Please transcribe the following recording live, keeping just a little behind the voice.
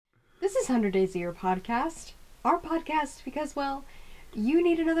This is 100 Days a Year podcast. Our podcast because, well, you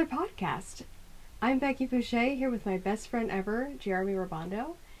need another podcast. I'm Becky Boucher here with my best friend ever, Jeremy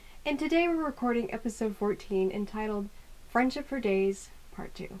Rabondo, and today we're recording episode 14 entitled Friendship for Days,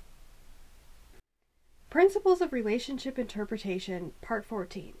 Part 2. Principles of Relationship Interpretation, Part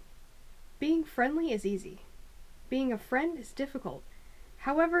 14. Being friendly is easy. Being a friend is difficult.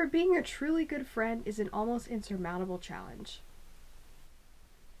 However, being a truly good friend is an almost insurmountable challenge.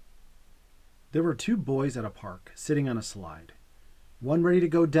 There were two boys at a park, sitting on a slide. One ready to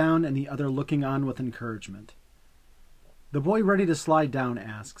go down and the other looking on with encouragement. The boy ready to slide down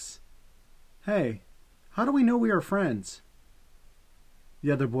asks, "Hey, how do we know we are friends?"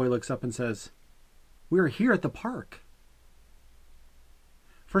 The other boy looks up and says, "We are here at the park."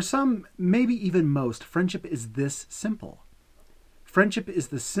 For some, maybe even most, friendship is this simple. Friendship is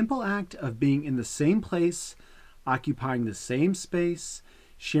the simple act of being in the same place, occupying the same space,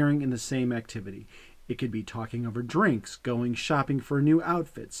 sharing in the same activity. It could be talking over drinks, going shopping for a new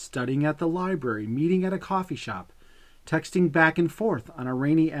outfit, studying at the library, meeting at a coffee shop, texting back and forth on a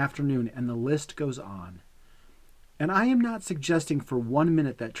rainy afternoon, and the list goes on. And I am not suggesting for 1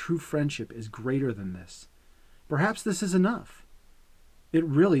 minute that true friendship is greater than this. Perhaps this is enough. It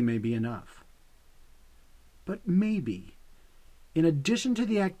really may be enough. But maybe, in addition to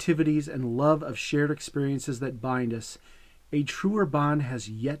the activities and love of shared experiences that bind us, a truer bond has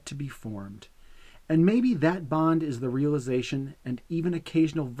yet to be formed. And maybe that bond is the realization and even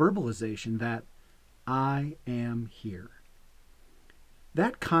occasional verbalization that I am here.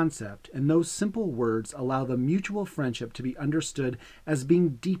 That concept and those simple words allow the mutual friendship to be understood as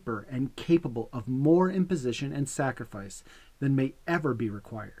being deeper and capable of more imposition and sacrifice than may ever be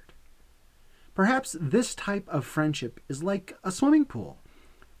required. Perhaps this type of friendship is like a swimming pool,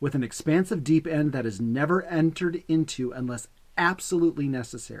 with an expansive deep end that is never entered into unless absolutely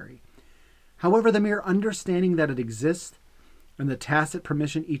necessary. However, the mere understanding that it exists and the tacit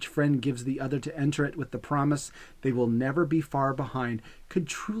permission each friend gives the other to enter it with the promise they will never be far behind could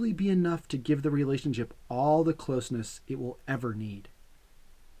truly be enough to give the relationship all the closeness it will ever need.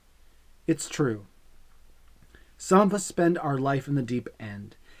 It's true. Some of us spend our life in the deep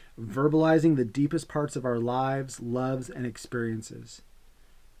end, verbalizing the deepest parts of our lives, loves, and experiences.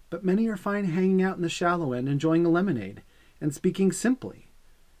 But many are fine hanging out in the shallow end, enjoying a lemonade, and speaking simply,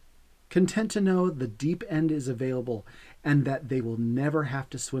 content to know the deep end is available and that they will never have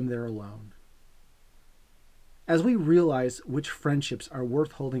to swim there alone. As we realize which friendships are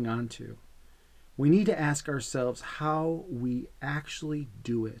worth holding on to, we need to ask ourselves how we actually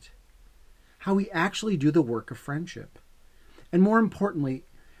do it, how we actually do the work of friendship. And more importantly,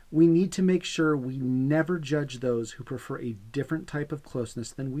 we need to make sure we never judge those who prefer a different type of closeness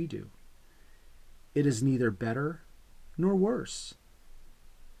than we do. It is neither better nor worse.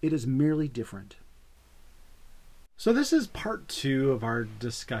 It is merely different. So this is part 2 of our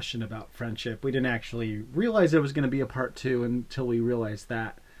discussion about friendship. We didn't actually realize there was going to be a part 2 until we realized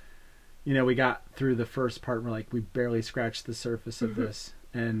that. We got through the first part and we're like, we barely scratched the surface of this.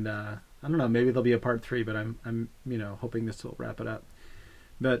 And I don't know, maybe there'll be a part 3, but I'm hoping this will wrap it up.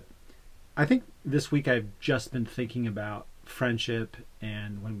 But I think this week I've just been thinking about friendship,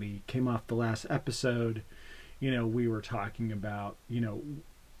 and when we came off the last episode, we were talking about,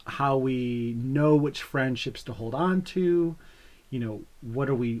 how we know which friendships to hold on to, what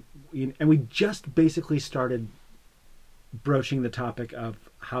are we, and we just basically started broaching the topic of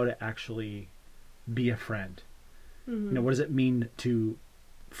how to actually be a friend. Mm-hmm. What does it mean to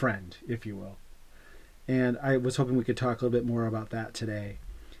friend, if you will? And I was hoping we could talk a little bit more about that today.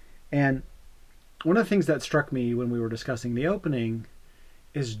 And one of the things that struck me when we were discussing the opening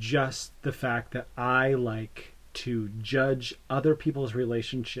is just the fact that I like to judge other people's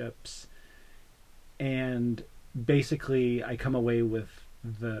relationships, and basically I come away with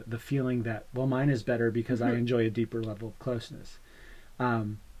the feeling that, well, mine is better because I enjoy a deeper level of closeness.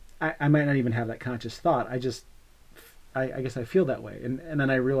 I might not even have that conscious thought. I guess I feel that way. And then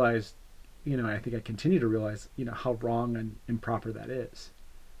I realized, I think I continue to realize, how wrong and improper that is.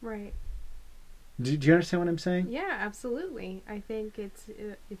 Right. Do you understand what I'm saying? Yeah, absolutely. I think it's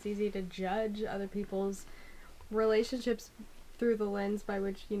easy to judge other people's relationships through the lens by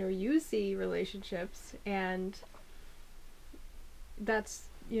which, you see relationships, and that's,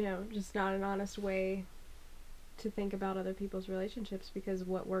 just not an honest way to think about other people's relationships, because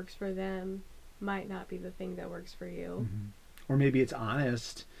what works for them might not be the thing that works for you. Mm-hmm. Or maybe it's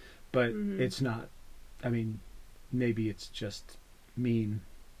honest, but it's not. I mean, maybe it's just mean.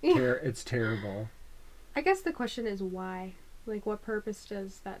 It's terrible. I guess the question is why. Like, what purpose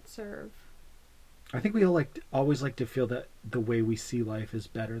does that serve? I think we all always like to feel that the way we see life is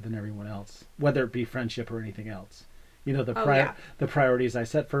better than everyone else, whether it be friendship or anything else. You know, the priorities I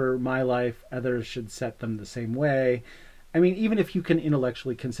set for my life, others should set them the same way. I mean, even if you can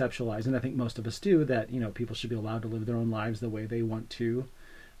intellectually conceptualize, and I think most of us do, that, you know, people should be allowed to live their own lives the way they want to,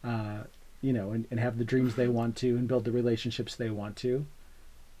 you know, and have the dreams they want to and build the relationships they want to.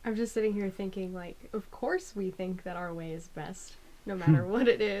 I'm just sitting here thinking, like, of course we think that our way is best, no matter what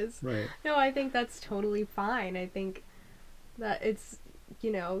it is. Right. No, I think that's totally fine. I think that it's,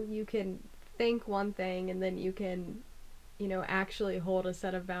 you know, you can think one thing and then you can, you know, actually hold a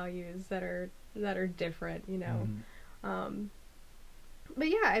set of values that are different, you know. But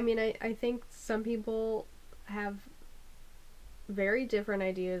yeah, I mean, I think some people have very different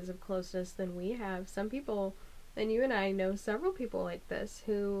ideas of closeness than we have. Some people, and you and I know several people like this,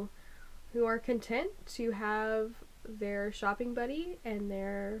 who are content to have their shopping buddy and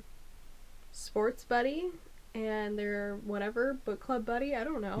their sports buddy and their whatever book club buddy, I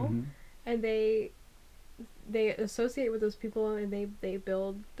don't know, and they associate with those people, and they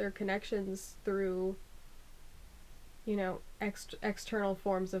build their connections through, you know, external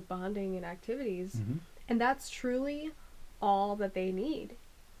forms of bonding and activities, and that's truly all that they need.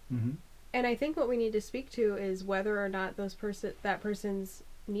 And I think what we need to speak to is whether or not that person's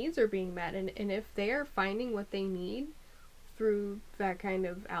needs are being met, and if they are finding what they need through that kind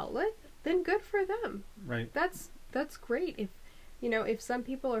of outlet, then good for them. Right. That's great. If, you know, if some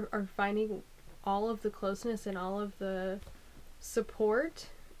people are finding all of the closeness and all of the support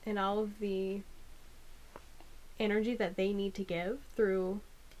and all of the energy that they need to give through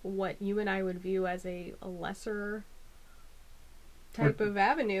what you and I would view as a lesser type of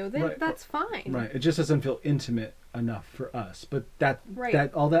avenue, then that's fine. Right. It just doesn't feel intimate enough for us. But that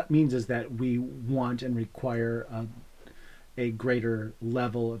all that means is that we want and require a greater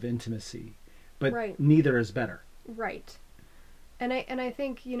level of intimacy. But neither is better. Right. And I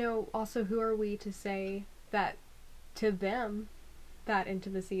think, you know, also, who are we to say that to them that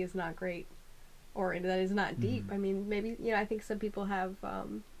intimacy is not great or that is not deep? I mean, maybe, you know, I think some people have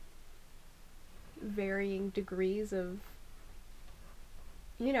varying degrees of,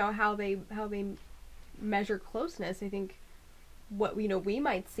 you know, how they measure closeness. I think what, you know, we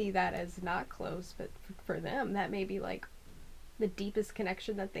might see that as not close, but for them that may be like the deepest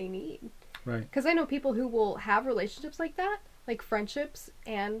connection that they need. Right. Because I know people who will have relationships like that, like friendships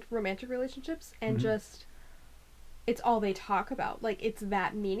and romantic relationships, and just, it's all they talk about. Like, it's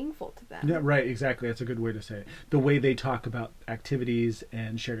that meaningful to them. Yeah, right, exactly. That's a good way to say it. The way they talk about activities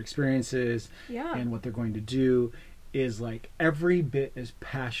and shared experiences and what they're going to do is like every bit as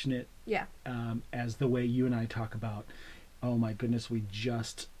passionate as the way you and I talk about, oh my goodness, we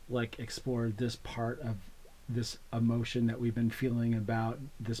just like explored this part of this emotion that we've been feeling about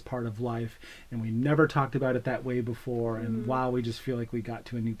this part of life, and we never talked about it that way before, and wow, we just feel like we got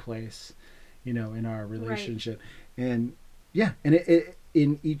to a new place, you know, in our relationship. And and it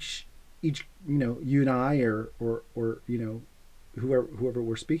in each you know, you and I or you know, whoever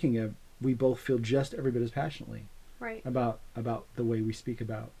we're speaking of, we both feel just every bit as passionately about the way we speak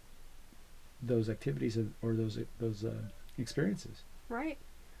about those activities or those experiences. Right.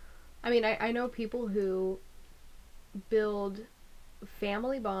 I mean, I know people who build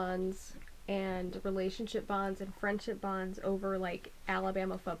family bonds and relationship bonds and friendship bonds over like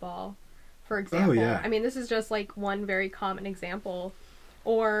Alabama football, for example. Oh, yeah. I mean, this is just like one very common example.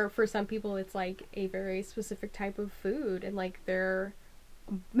 Or for some people, it's like a very specific type of food, and like their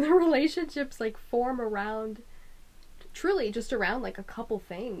relationships like form around, truly just around like a couple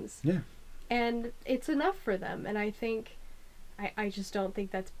things. Yeah. And it's enough for them. And I think, I just don't think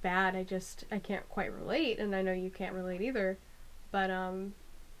that's bad. I can't quite relate, and I know you can't relate either, but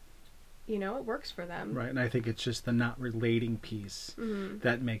you know, it works for them. Right. And I think it's just the not relating piece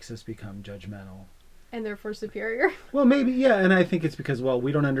that makes us become judgmental. And therefore superior. Well, maybe, yeah. And I think it's because, well,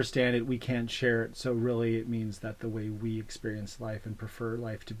 we don't understand it, we can't share it, so really it means that the way we experience life and prefer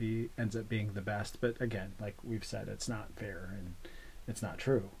life to be ends up being the best. But again, like we've said, it's not fair and it's not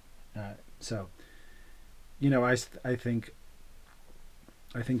true. So, you know, I think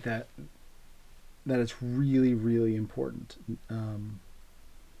that it's really, really important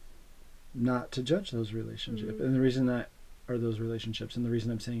not to judge those relationships. And the reason that are those relationships, and the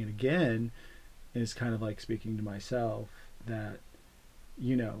reason I'm saying it again, is kind of like speaking to myself, that,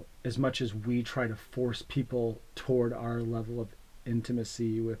 you know, as much as we try to force people toward our level of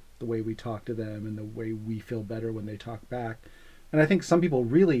intimacy with the way we talk to them and the way we feel better when they talk back, and I think some people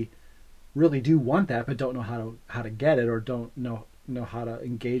really, really do want that, but don't know how to get it, or don't know how to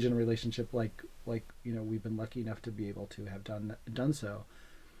engage in a relationship like you know, we've been lucky enough to be able to have done so.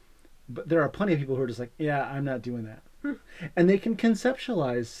 But there are plenty of people who are just like, yeah, I'm not doing that. And they can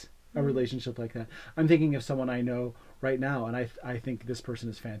conceptualize a relationship like that. I'm thinking of someone I know right now, and I think this person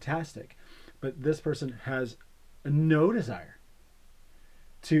is fantastic. But this person has no desire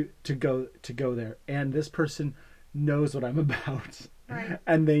to go there. And this person knows what I'm about. Right.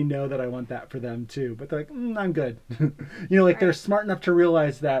 And they know that I want that for them too. But they're like, I'm good. They're smart enough to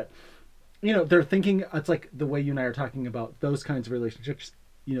realize that, they're thinking, it's like the way you and I are talking about those kinds of relationships.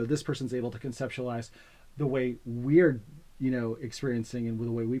 This person's able to conceptualize the way we're, experiencing and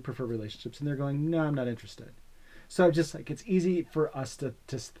the way we prefer relationships. And they're going, no, I'm not interested. So just like, it's easy for us to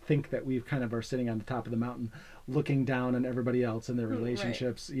think that we kind of are sitting on the top of the mountain looking down on everybody else and their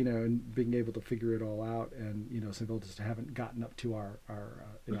relationships, right. And being able to figure it all out. And, some people just haven't gotten up to our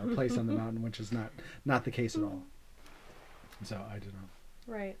place on the mountain, which is not the case at all. So I don't know.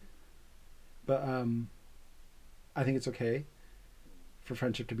 Right. But I think it's okay for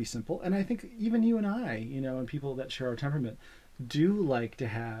friendship to be simple. And I think even you and I, and people that share our temperament do like to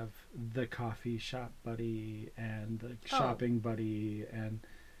have the coffee shop buddy and the shopping buddy, and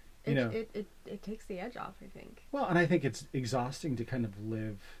it takes the edge off, I think. Well, and I think it's exhausting to kind of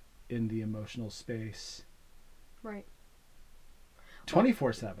live in the emotional space, right,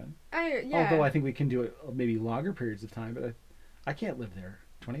 24/7. Yeah. Although I think we can do it maybe longer periods of time, but I can't live there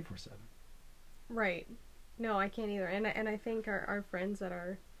 24/7. Right. No, I can't either. And I think our friends that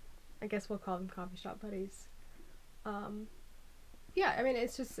are, I guess we'll call them coffee shop buddies. Yeah, I mean,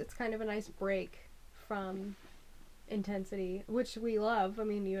 it's kind of a nice break from intensity, which we love. I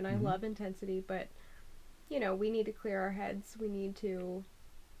mean, you and I love intensity, but, we need to clear our heads. We need to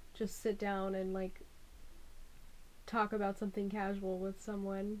just sit down and, like, talk about something casual with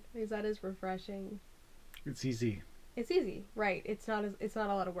someone, because that is refreshing. It's easy. It's easy, right? It's not a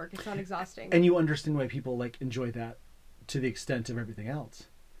lot of work. It's not exhausting. And you understand why people, like, enjoy that to the extent of everything else.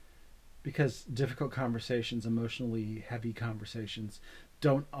 Because difficult conversations, emotionally heavy conversations,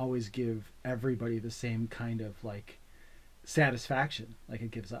 don't always give everybody the same kind of, like, satisfaction like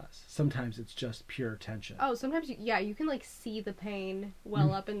it gives us. Sometimes it's just pure tension. Oh, sometimes you can, like, see the pain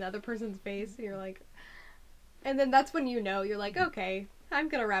well up in the other person's face, and you're like, and then that's when you're like, okay, I'm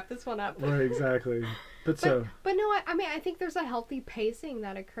gonna wrap this one up. Right, exactly. But no, I mean, I think there's a healthy pacing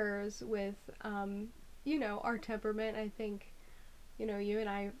that occurs with, our temperament. I think, you and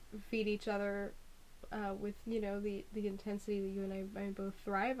I feed each other with, the intensity that you and I both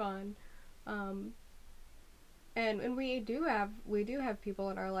thrive on. And we do have people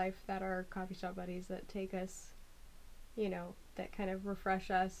in our life that are coffee shop buddies that take us, that kind of refresh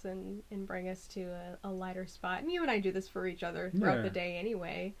us and bring us to a lighter spot. And you and I do this for each other throughout the day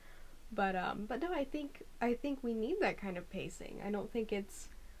anyway. But no, I think we need that kind of pacing.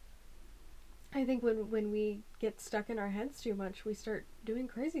 I think when we get stuck in our heads too much, we start doing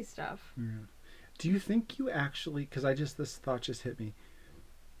crazy stuff. Yeah. Do you think you actually, because this thought just hit me,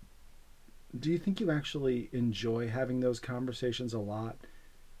 do you think you actually enjoy having those conversations a lot?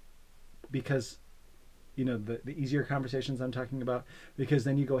 Because, the easier conversations I'm talking about, because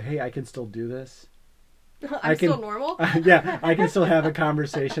then you go, hey, I can still do this. I'm still normal? Yeah, I can still have a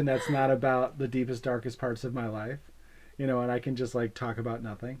conversation that's not about the deepest, darkest parts of my life, and I can just, like, talk about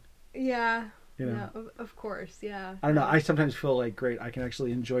nothing. Yeah. Yeah, of course, yeah. I don't know, I sometimes feel like, great, I can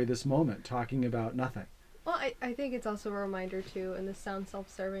actually enjoy this moment talking about nothing. Well, I think it's also a reminder, too, and this sounds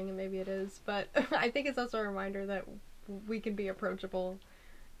self-serving, and maybe it is, but I think it's also a reminder that we can be approachable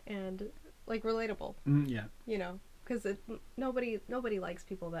and, like, relatable. Yeah. Because nobody likes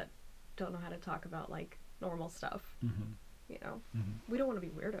people that don't know how to talk about, like, normal stuff. We don't want to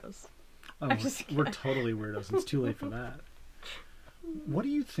be weirdos. Oh, we're totally weirdos. It's too late for that. What do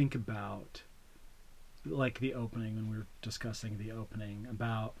you think about, like, the opening, when we were discussing the opening,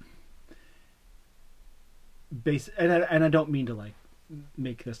 about and I don't mean to, like,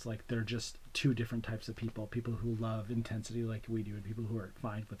 make this like they're just two different types of people who love intensity like we do, and people who are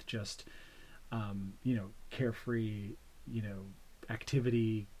fine with just carefree,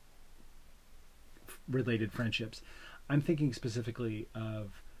 activity related friendships. I'm thinking specifically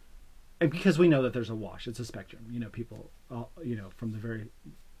of, and because we know that there's a wash, it's a spectrum, people, from the very,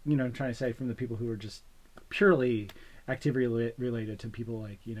 I'm trying to say, from the people who are just purely activity related to people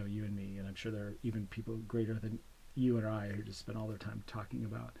like, you and me, and I'm sure there are even people greater than you and I who just spend all their time talking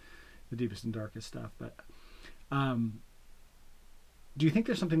about the deepest and darkest stuff. But do you think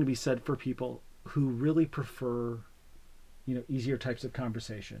there's something to be said for people who really prefer, easier types of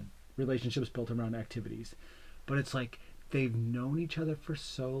conversation, relationships built around activities, but it's like they've known each other for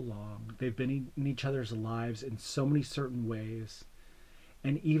so long, they've been in each other's lives in so many certain ways,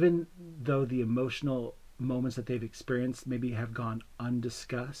 and even though the emotional moments that they've experienced maybe have gone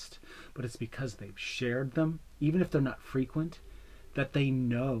undiscussed, but it's because they've shared them, even if they're not frequent, that they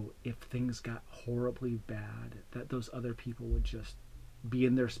know if things got horribly bad, that those other people would just be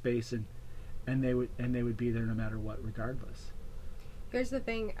in their space and they would be there no matter what, regardless. Here's the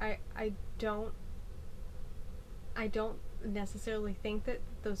thing, I don't necessarily think that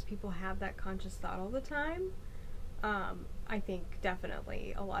those people have that conscious thought all the time. I think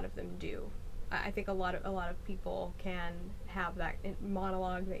definitely a lot of them do. I think a lot of people can have that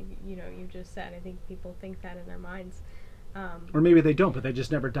monologue that you just said. I think people think that in their minds. Or maybe they don't, but they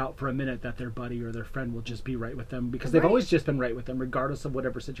just never doubt for a minute that their buddy or their friend will just be right with them, because they've always just been right with them, regardless of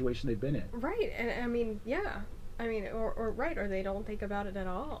whatever situation they've been in. Right, and I mean, yeah, I mean, or they don't think about it at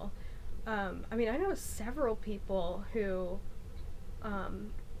all. I mean, I know several people who,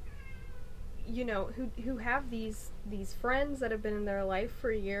 who have these friends that have been in their life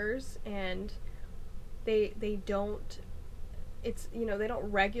for years, and they don't. It's they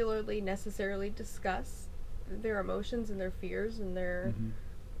don't regularly necessarily discuss their emotions and their fears and their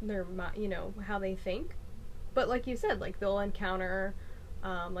how they think, but like you said, like they'll encounter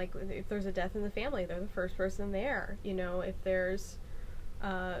like if there's a death in the family, they're the first person there. If there's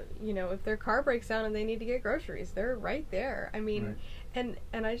if their car breaks down and they need to get groceries, they're right there. I mean, right.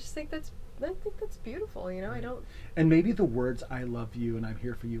 and I just think that's beautiful. Right. I don't. And maybe the words "I love you" and "I'm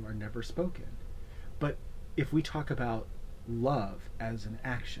here for you" are never spoken, but if we talk about love as an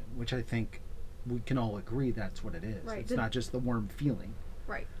action, which I think we can all agree that's what it is. Right. It's not just the warm feeling.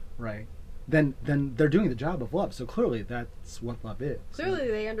 Right. Right. Then they're doing the job of love. So clearly that's what love is. Clearly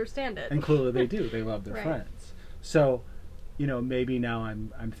they understand it. And clearly they do. They love their right. friends. So, maybe now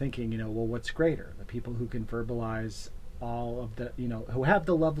I'm thinking, well, what's greater? The people who can verbalize all of the, who have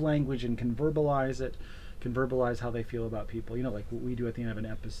the love language and can verbalize how they feel about people, like what we do at the end of an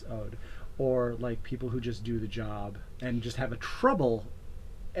episode, or like people who just do the job and just have a trouble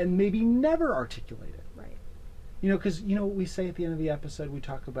and maybe never articulate it. Right. Because, what we say at the end of the episode, we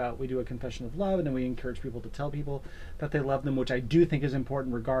do a confession of love, and then we encourage people to tell people that they love them, which I do think is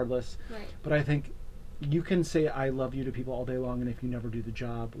important regardless. Right. But I think you can say I love you to people all day long, and if you never do the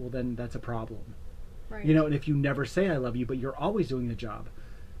job, well, then that's a problem. Right. And if you never say I love you, but you're always doing the job,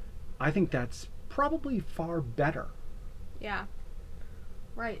 I think that's probably far better. Yeah.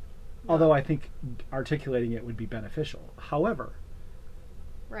 Right. Although I think articulating it would be beneficial. However,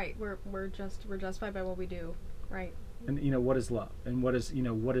 right, we're justified by what we do, right? And what is love, and what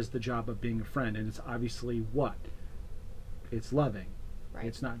is the job of being a friend? And it's obviously what? It's loving. Right.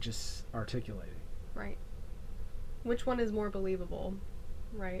 It's not just articulating. Right. Which one is more believable,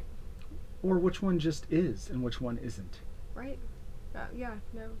 right? Or which one just is, and which one isn't. Right. Yeah.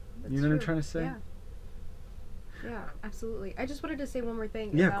 No. That's You know true. what I'm trying to say? Yeah. Yeah, absolutely. I just wanted to say one more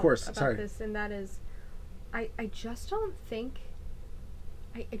thing. Yeah, about, of course. about Sorry. this, and that is, I just don't think.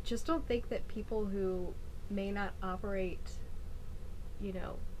 I just don't think that people who may not operate,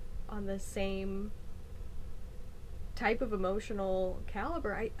 on the same type of emotional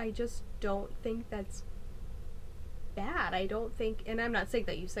caliber, I just don't think that's bad. I don't think, and I'm not saying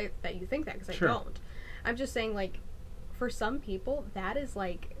that you think that, because Sure. I don't. I'm just saying, like, for some people, that is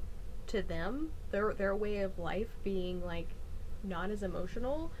like, to them, their way of life being like not as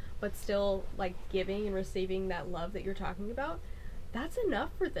emotional, but still like giving and receiving that love that you're talking about. That's enough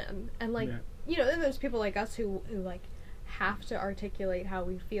for them. And like, then there's people like us who like have to articulate how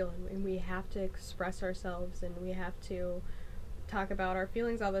we feel, and we have to express ourselves, and we have to talk about our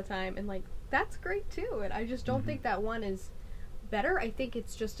feelings all the time, and like that's great too. And I just don't think that one is better. I think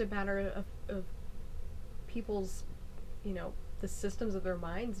it's just a matter of people's, the systems of their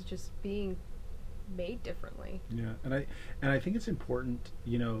minds just being made differently. Yeah, and I think it's important,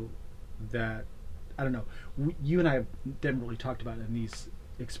 that, I don't know, you and I didn't really talk about it in these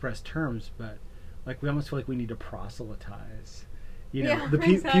expressed terms, but like we almost feel like we need to proselytize,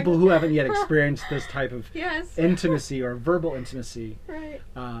 exactly. people who haven't yet experienced this type of yes. intimacy or verbal intimacy, right?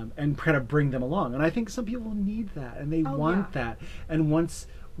 And kind of bring them along. And I think some people need that, and they want that. And once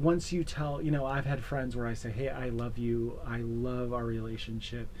you tell, I've had friends where I say, hey, I love you, I love our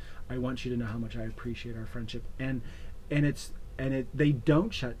relationship, I want you to know how much I appreciate our friendship, and they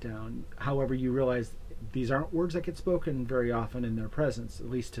don't shut down. However, you realize these aren't words that get spoken very often in their presence, at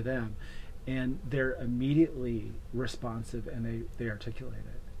least to them, and they're immediately responsive, and they articulate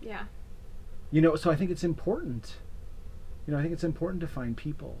it. Yeah. So I think it's important. I think it's important to find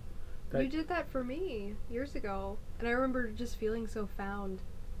people. You did that for me years ago, and I remember just feeling so found.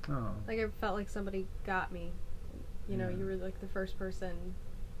 Oh. Like I felt like somebody got me. You were like the first person,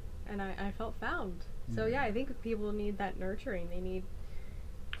 and I felt found. So I think people need that nurturing. They need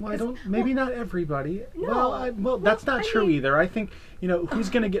Well, I don't. Maybe not everybody. No. Well, that's not true mean, either. I think who's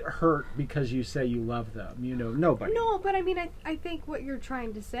going to get hurt because you say you love them. Nobody. No, but I mean, I think what you're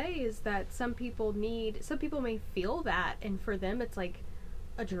trying to say is that some people may feel that, and for them it's like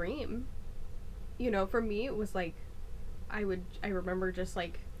a dream. For me it was like, I remember just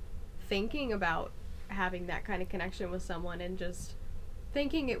like thinking about having that kind of connection with someone and just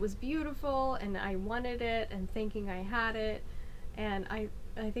thinking it was beautiful and I wanted it and thinking I had it, and I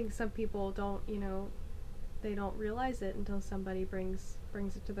think some people don't, they don't realize it until somebody brings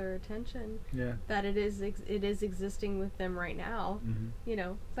it to their attention. Yeah. That it is existing with them right now. Mm-hmm.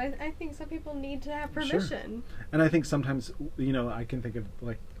 So I think some people need to have permission. Sure. And I think sometimes, I can think of,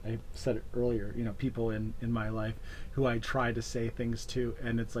 like I said it earlier, people in my life who I try to say things to,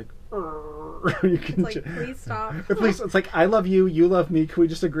 and it's like, it's like, please stop. Please, it's like, I love you, you love me. Can we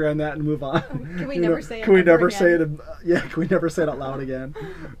just agree on that and move on? Can we never say it? Can we never again? say it? Yeah, can we never say it out loud again?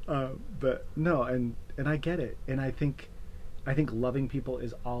 But no, and I get it, and I think loving people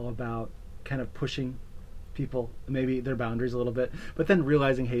is all about kind of pushing people, maybe their boundaries a little bit, but then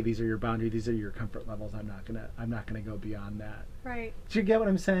realizing, hey, these are your boundaries, these are your comfort levels. I'm not gonna go beyond that. Right. Do you get what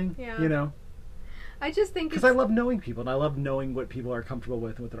I'm saying? Yeah. I just think because I love knowing people, and I love knowing what people are comfortable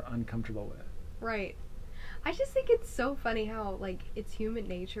with and what they're uncomfortable with. Right. I just think it's so funny how, like, it's human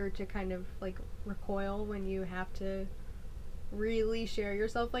nature to kind of, like, recoil when you have to really share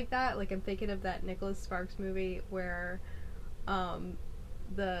yourself like that. Like, I'm thinking of that Nicholas Sparks movie where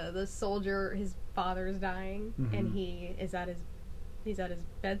the soldier, his father's dying, mm-hmm. and he's at his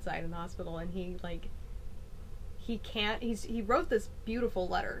bedside in the hospital, and he wrote this beautiful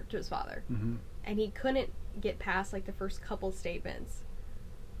letter to his father, mm-hmm. and he couldn't get past like the first couple statements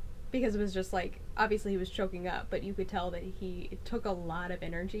because it was just like, obviously he was choking up, but you could tell that it took a lot of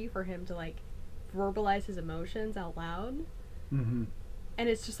energy for him to like verbalize his emotions out loud. Mm-hmm. And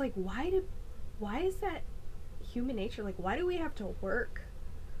it's just like, why is that human nature? Like, why do we have to work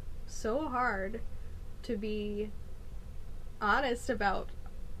so hard to be honest about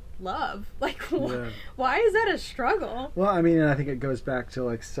love? Like, why is that a struggle? Well, I mean, and I think it goes back to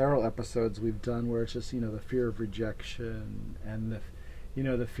like several episodes we've done where it's just, the fear of rejection and the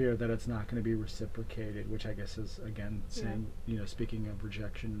fear that it's not going to be reciprocated, which I guess is, again, saying, speaking of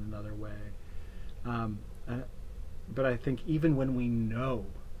rejection in another way. But I think even when we know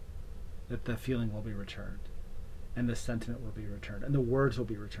that the feeling will be returned and the sentiment will be returned and the words will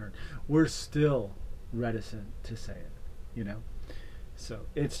be returned, we're still reticent to say it, So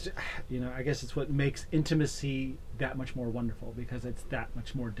it's, I guess it's what makes intimacy that much more wonderful, because it's that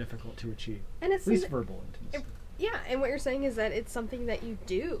much more difficult to achieve. And it's at least verbal intimacy. And what you're saying is that it's something that you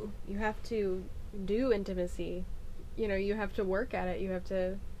do. You have to do intimacy. You have to work at it. You have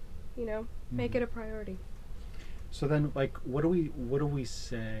to, make it a priority. So then, like, what do we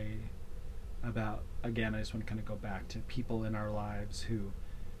say about, again, I just want to kind of go back to people in our lives who,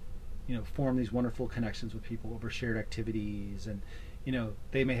 form these wonderful connections with people over shared activities, and,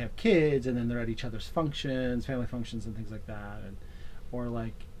 they may have kids and then they're at each other's functions, family functions and things like that, or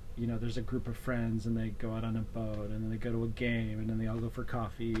like, there's a group of friends and they go out on a boat and then they go to a game and then they all go for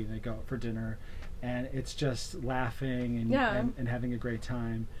coffee and they go out for dinner, and it's just laughing and having a great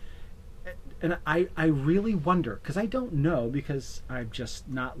time. And I really wonder, because I don't know, because I'm just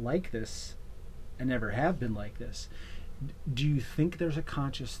not like this and never have been like this. Do you think there's a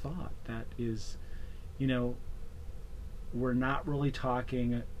conscious thought that is, we're not really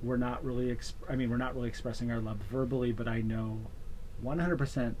talking, we're not really expressing our love verbally, but I know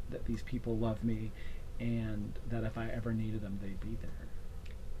 100% that these people love me, and that if I ever needed them, they'd be there?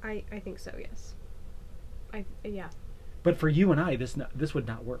 I think so, yes. Yeah. But for you and I, this would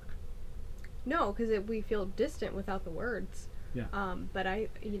not work. No, because we feel distant without the words. Yeah. But I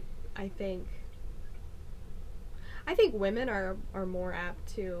think women are more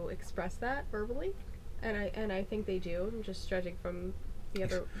apt to express that verbally, and I think they do. I'm just judging from the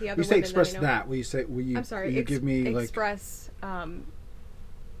other you say women express that Will you? I'm sorry. Will you give me express. I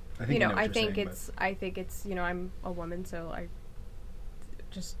think I think it's I'm a woman, so I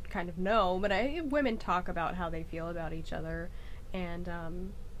just kind of know. But women talk about how they feel about each other, and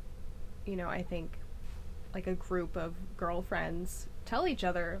I think like a group of girlfriends tell each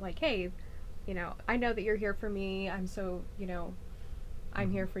other like, hey, I know that you're here for me. I'm so,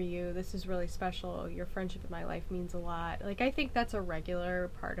 I'm here for you. This is really special. Your friendship in my life means a lot. Like, I think that's a regular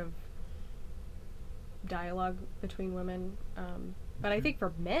part of dialogue between women. But I think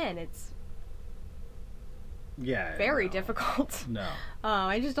for men, it's very difficult. No.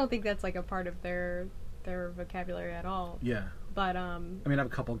 I just don't think that's like a part of their vocabulary at all. Yeah. But I mean, I have a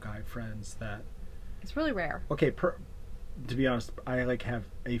couple guy friends that it's really rare. Okay, to be honest, I like have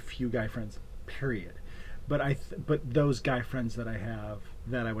a few guy friends, period. But but those guy friends that I have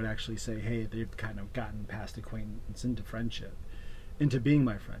that I would actually say, hey, they've kind of gotten past acquaintance into friendship, into being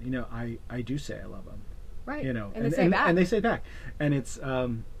my friend. You know, I do say I love them. Right. You know, and they say back. And they say back, and it's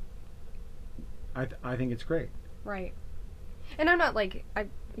I think it's great. Right. And I'm not like I'm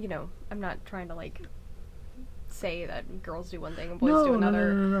not trying to like say that girls do one thing and boys do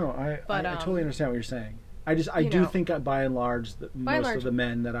another. No. I totally understand what you're saying. I do think by and large that most of the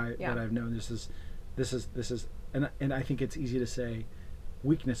men that I've known, this is and I think it's easy to say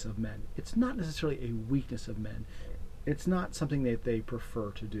weakness of men. It's not necessarily a weakness of men. It's not something that they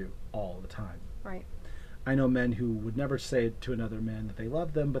prefer to do all the time. Right. I know men who would never say to another man that they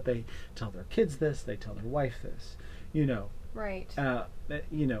love them, but they tell their kids this, they tell their wife this, you know. Right.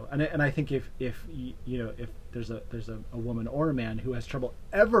 You know, and I think if there's a woman or a man who has trouble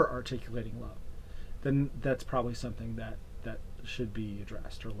ever articulating love, then that's probably something that should be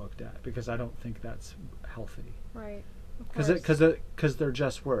addressed or looked at, because I don't think that's healthy. Right. Because they're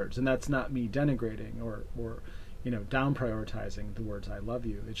just words, and that's not me denigrating or down prioritizing the words I love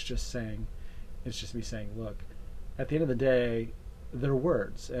you. It's just me saying, look, at the end of the day, they're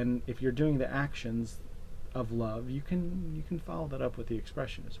words, and if you're doing the actions of love, you can follow that up with the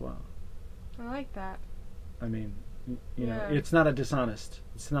expression as well. I like that. I mean, you know, it's not a dishonest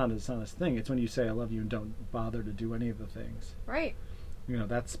thing. It's when you say I love you and don't bother to do any of the things. Right. You know,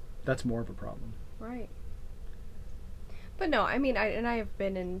 that's more of a problem. Right. But no, I mean, I have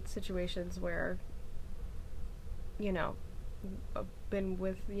been in situations where, you know, I've been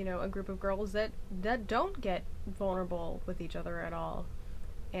with, you know, a group of girls that don't get vulnerable with each other at all,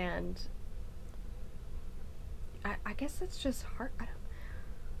 and I guess it's just hard.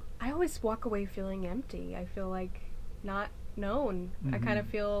 I always walk away feeling empty. I feel like not known. Mm-hmm. I kind of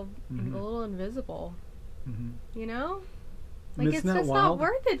feel mm-hmm. a little invisible. Mm-hmm. You know? Like, it's just not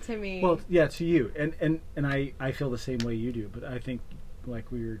worth it to me. Well, yeah, to you. And I feel the same way you do, but I think,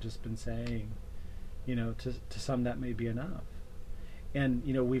 like we were just been saying, you know, to some that may be enough. And,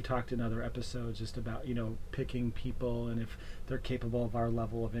 you know, we've talked in other episodes just about, you know, picking people, and if they're capable of our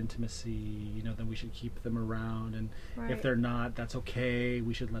level of intimacy, you know, then we should keep them around. And if they're not, that's okay.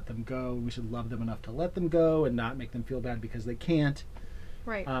 We should let them go. We should love them enough to let them go and not make them feel bad because they can't.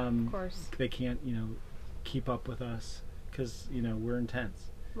 Right, of course. They can't, you know, keep up with us because, you know, we're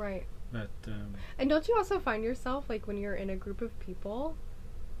intense. Right. But and don't you also find yourself, like, when you're in a group of people,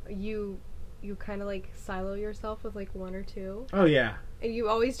 you kind of like silo yourself with like one or two. Oh yeah. And you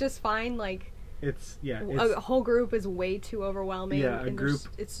always just find like a whole group is way too overwhelming. Yeah, a group.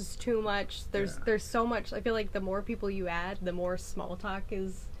 It's just too much. There's so much. I feel like the more people you add, the more small talk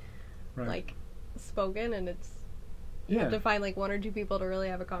is like spoken, and you have to find like one or two people to really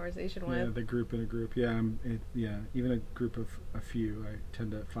have a conversation with. Yeah, the group in a group. Yeah, even a group of a few. I tend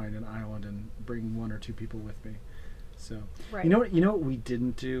to find an island and bring one or two people with me. So you know what we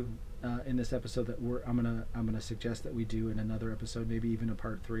didn't do in this episode that I'm gonna suggest that we do in another episode, maybe even a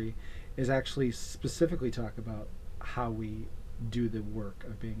part 3, is actually specifically talk about how we do the work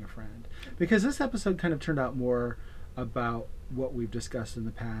of being a friend, because this episode kind of turned out more about what we've discussed in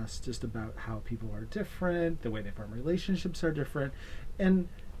the past, just about how people are different, the way they form relationships are different, and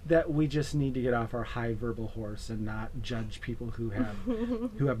that we just need to get off our high verbal horse and not judge people who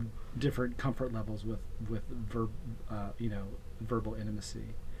have different comfort levels with verbal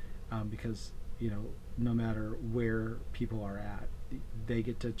intimacy, because, you know, no matter where people are at, they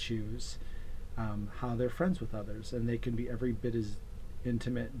get to choose how they're friends with others, and they can be every bit as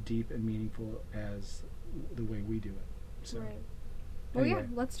intimate, deep, and meaningful as the way we do it. So, well, anyway.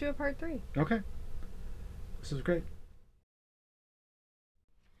 Let's do a part 3. Okay, this is great.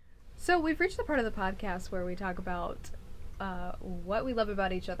 So we've reached the part of the podcast where we talk about what we love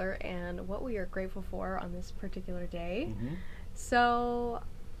about each other and what we are grateful for on this particular day. Mm-hmm. So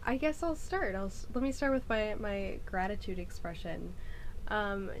I guess I'll start. Let me start with my gratitude expression.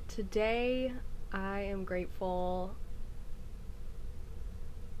 Today I am grateful.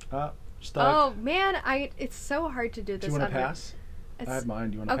 Stuck. Oh man, it's so hard to do this. Do you want to pass? I have mine.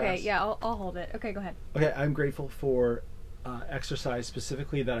 Do you want to pass? Okay, yeah, I'll hold it. Okay, go ahead. Okay, I'm grateful for exercise,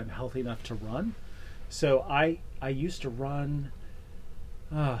 specifically that I'm healthy enough to run. So I used to run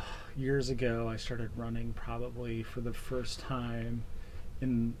years ago. I started running probably for the first time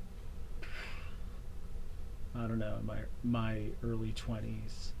in, I don't know, my early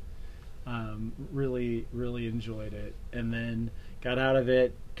 20s. Really, really enjoyed it, and then got out of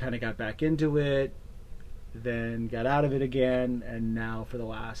it, kind of got back into it, then got out of it again, and now for the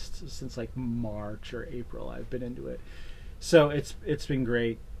last, since like March or April, I've been into it. So it's been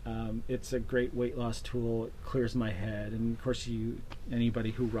great. It's a great weight loss tool. It clears my head, and of course,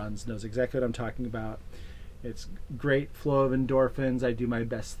 anybody who runs knows exactly what I'm talking about. It's great flow of endorphins. I do my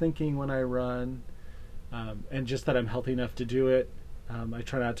best thinking when I run, and just that I'm healthy enough to do it. I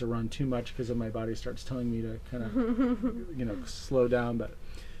try not to run too much because my body starts telling me to kind of slow down.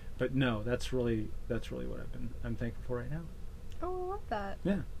 But no, that's really what I'm thankful for right now. Oh, I love that.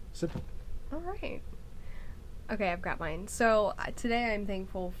 Yeah, simple. All right. Okay, I've got mine. So today I'm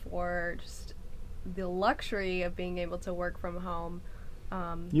thankful for just the luxury of being able to work from home.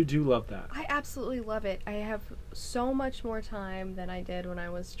 You do love that. I absolutely love it. I have so much more time than I did when I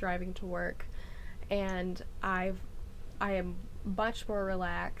was driving to work, and I am much more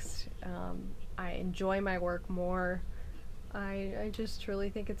relaxed. I enjoy my work more. I just truly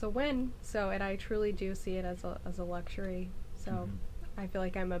think it's a win. So, and I truly do see it as a luxury. So, I feel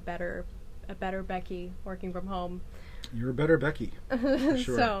like I'm a better Becky working from home. You're a better Becky, for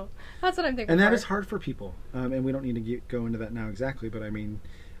sure. So that's what I'm thinking. And that is hard for people, and we don't need to go into that now exactly. But I mean,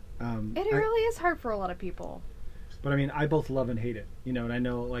 it really is hard for a lot of people. But I mean, I both love and hate it, and I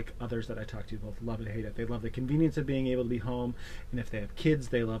know like others that I talk to both love and hate it. They love the convenience of being able to be home, and if they have kids,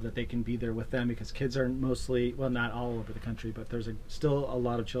 they love that they can be there with them because kids are mostly, well, not all over the country, but there's still a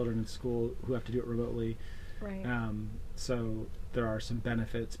lot of children in school who have to do it remotely. Right. So there are some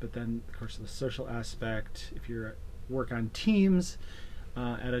benefits, but then of course the social aspect. If you're work on teams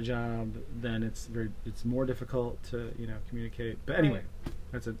at a job, then it's more difficult to communicate. But anyway,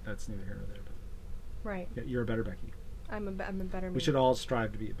 that's neither here nor there. But right. Yeah, you're a better Becky. I'm a better. We should all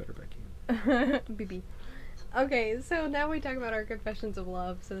strive to be a better Becky. BB. Okay, so now we talk about our confessions of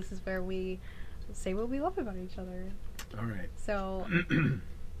love. So this is where we say what we love about each other. All right. So,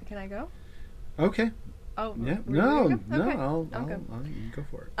 can I go? Okay. Oh yeah. No. Okay. I'll You go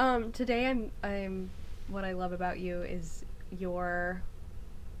for it. Today I'm what I love about you is your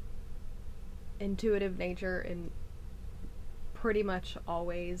intuitive nature and pretty much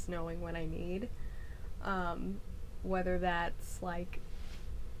always knowing what I need. Whether that's like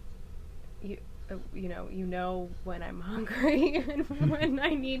you know when I'm hungry and when I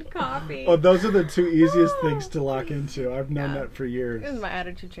need coffee. Oh, those are the two easiest things to lock into. I've known that for years. My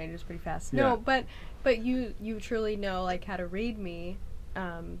attitude changes pretty fast. Yeah. No, but you truly know like how to read me,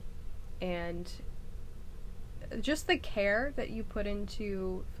 and just the care that you put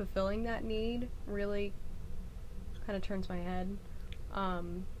into fulfilling that need really kind of turns my head.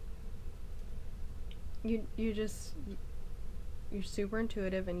 You're super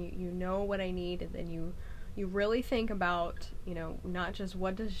intuitive, and you know what I need, and then you really think about, not just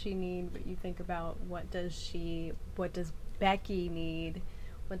what does she need, but you think about what does Becky need,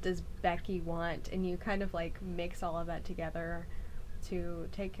 what does Becky want, and you kind of like mix all of that together to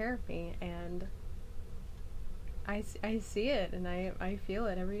take care of me, and I see it, and I feel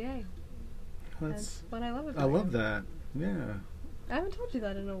it every day. That's what I love about it. I love that. Yeah. I haven't told you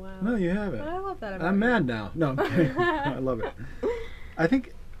that in a while. No, you haven't. But I love that about I'm you. mad now. No, I'm kidding. I love it. I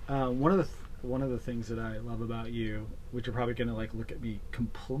think one of the things that I love about you, which you're probably gonna like look at me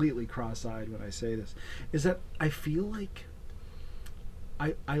completely cross-eyed when I say this, is that I feel like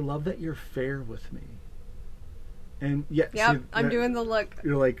I love that you're fair with me. And yeah, yep, I'm doing the look.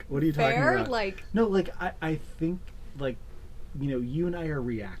 You're like, what are you talking fair? about? Like no, like I think like you and I are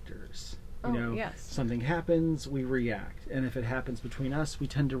reactors. Yes. Something happens, we react. And if it happens between us, we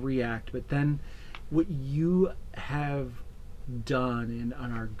tend to react. But then what you have done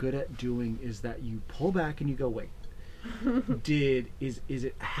and are good at doing is that you pull back and you go, wait, is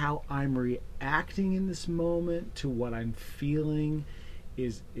it how I'm reacting in this moment to what I'm feeling?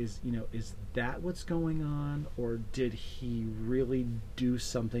 Is that what's going on? Or did he really do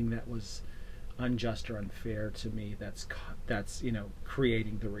something that was unjust or unfair to me that's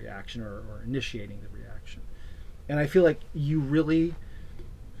creating the reaction or initiating the reaction? And I feel like you really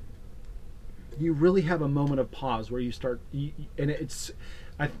have a moment of pause where you start and it's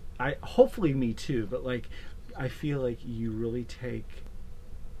I hopefully me too, but like I feel like you really take,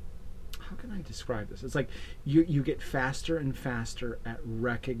 how can I describe this? It's like you get faster and faster at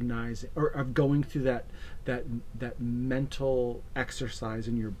recognizing or of going through that mental exercise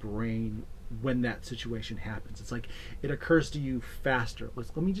in your brain when that situation happens. It's like it occurs to you faster.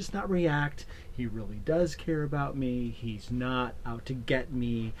 Let me just not react. He really does care about me. He's not out to get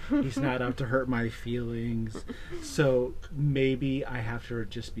me. He's not out to hurt my feelings. So maybe I have to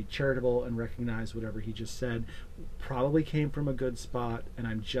just be charitable and recognize whatever he just said probably came from a good spot, and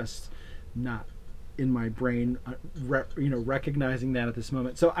I'm just not in my brain recognizing that at this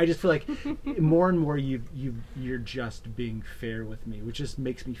moment. So I just feel like more and more you're just being fair with me, which just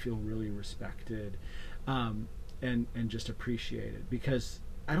makes me feel really respected. and just appreciate it, because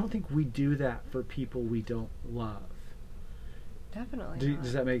I don't think we do that for people we don't love. Definitely.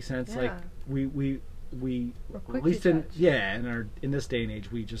 Does that make sense? Yeah. Like we quick at least to in judge. in this day and age,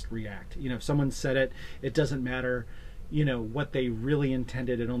 we just react. If someone said it, it doesn't matter what they really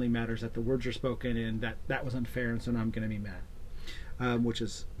intended. It only matters that the words are spoken and that was unfair, and so now I'm going to be mad, which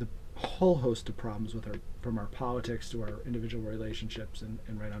is the whole host of problems from our politics to our individual relationships and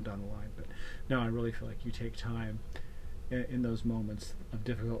right on down the line. But no, I really feel like you take time in those moments of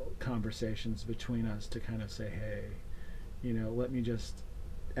difficult conversations between us to kind of say, hey, let me just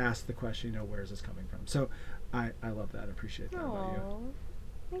ask the question, where is this coming from? So I love that. I appreciate that about you.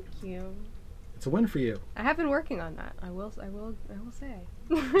 Thank you. It's a win for you. I have been working on that. I will say.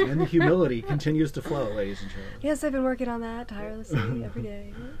 And the humility continues to flow, ladies and gentlemen. Yes, I've been working on that tirelessly every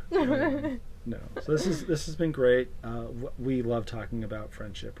day. No. So this has been great. We love talking about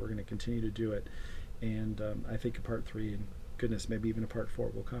friendship. We're going to continue to do it. And I think a part 3, and goodness, maybe even a part 4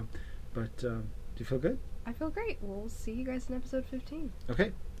 will come. But do you feel good? I feel great. We'll see you guys in episode 15.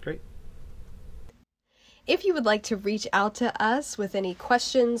 Okay, great. If you would like to reach out to us with any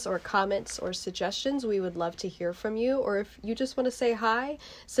questions or comments or suggestions, we would love to hear from you. Or if you just want to say hi,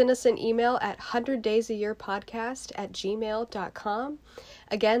 send us an email at 100daysayearpodcast@gmail.com.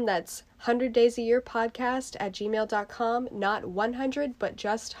 Again, that's 100daysayearpodcast@gmail.com, not 100, but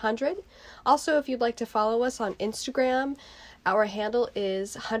just 100. Also, if you'd like to follow us on Instagram, our handle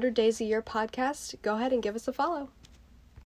is 100 Days a Year Podcast. Go ahead and give us a follow.